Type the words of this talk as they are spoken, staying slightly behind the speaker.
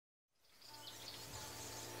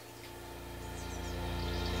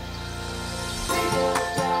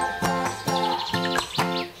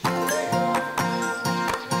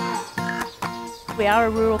are a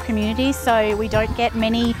rural community, so we don't get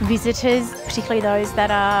many visitors, particularly those that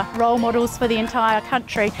are role models for the entire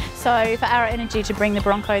country. So for Arrow Energy to bring the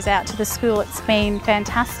Broncos out to the school, it's been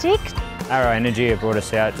fantastic. Arrow Energy have brought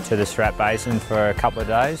us out to the Surat Basin for a couple of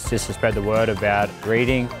days just to spread the word about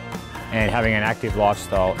reading and having an active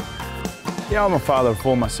lifestyle. Yeah, I'm a father of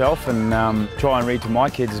four myself and try and read to my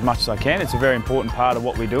kids as much as I can. It's a very important part of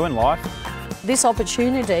what we do in life. This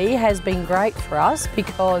opportunity has been great for us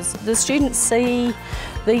because the students see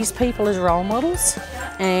these people as role models,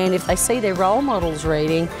 and if they see their role models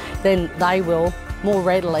reading, then they will more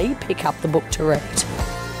readily pick up the book to read.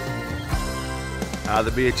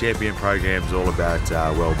 The Be a Champion program is all about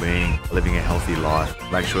well-being, living a healthy life,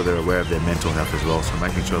 make sure they're aware of their mental health as well, so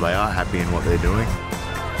making sure they are happy in what they're doing.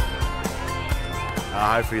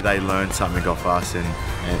 Hopefully they learn something off us and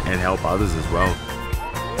help others as well.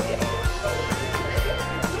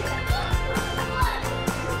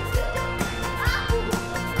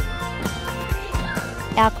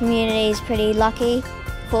 Our community is pretty lucky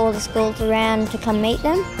for all the schools around to come meet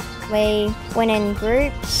them. We went in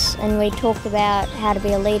groups and we talked about how to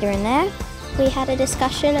be a leader in there. We had a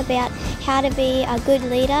discussion about how to be a good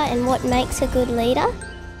leader and what makes a good leader.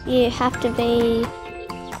 You have to be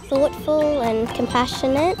thoughtful and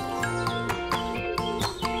compassionate.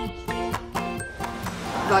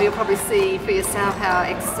 Well, you'll probably see for yourself how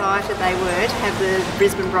excited they were to have the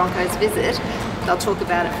Brisbane Broncos visit. They'll talk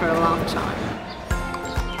about it for a long time.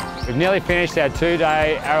 We've nearly finished our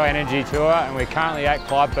 2-day Arrow Energy tour and we're currently at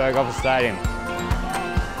Clydeberg off the stadium.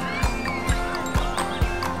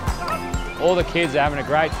 All the kids are having a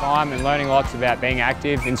great time and learning lots about being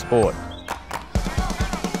active in sport.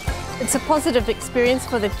 It's a positive experience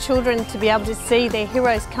for the children to be able to see their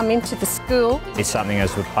heroes come into the school. It's something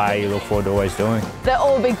as a player you look forward to always doing. They're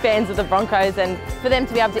all big fans of the Broncos, and for them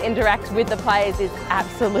to be able to interact with the players is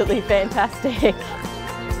absolutely fantastic.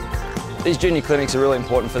 These junior clinics are really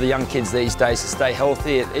important for the young kids these days to stay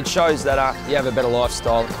healthy. It shows that you have a better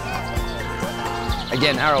lifestyle.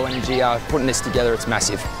 Again, Arrow Energy putting this together, it's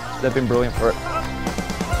massive. They've been brilliant for it.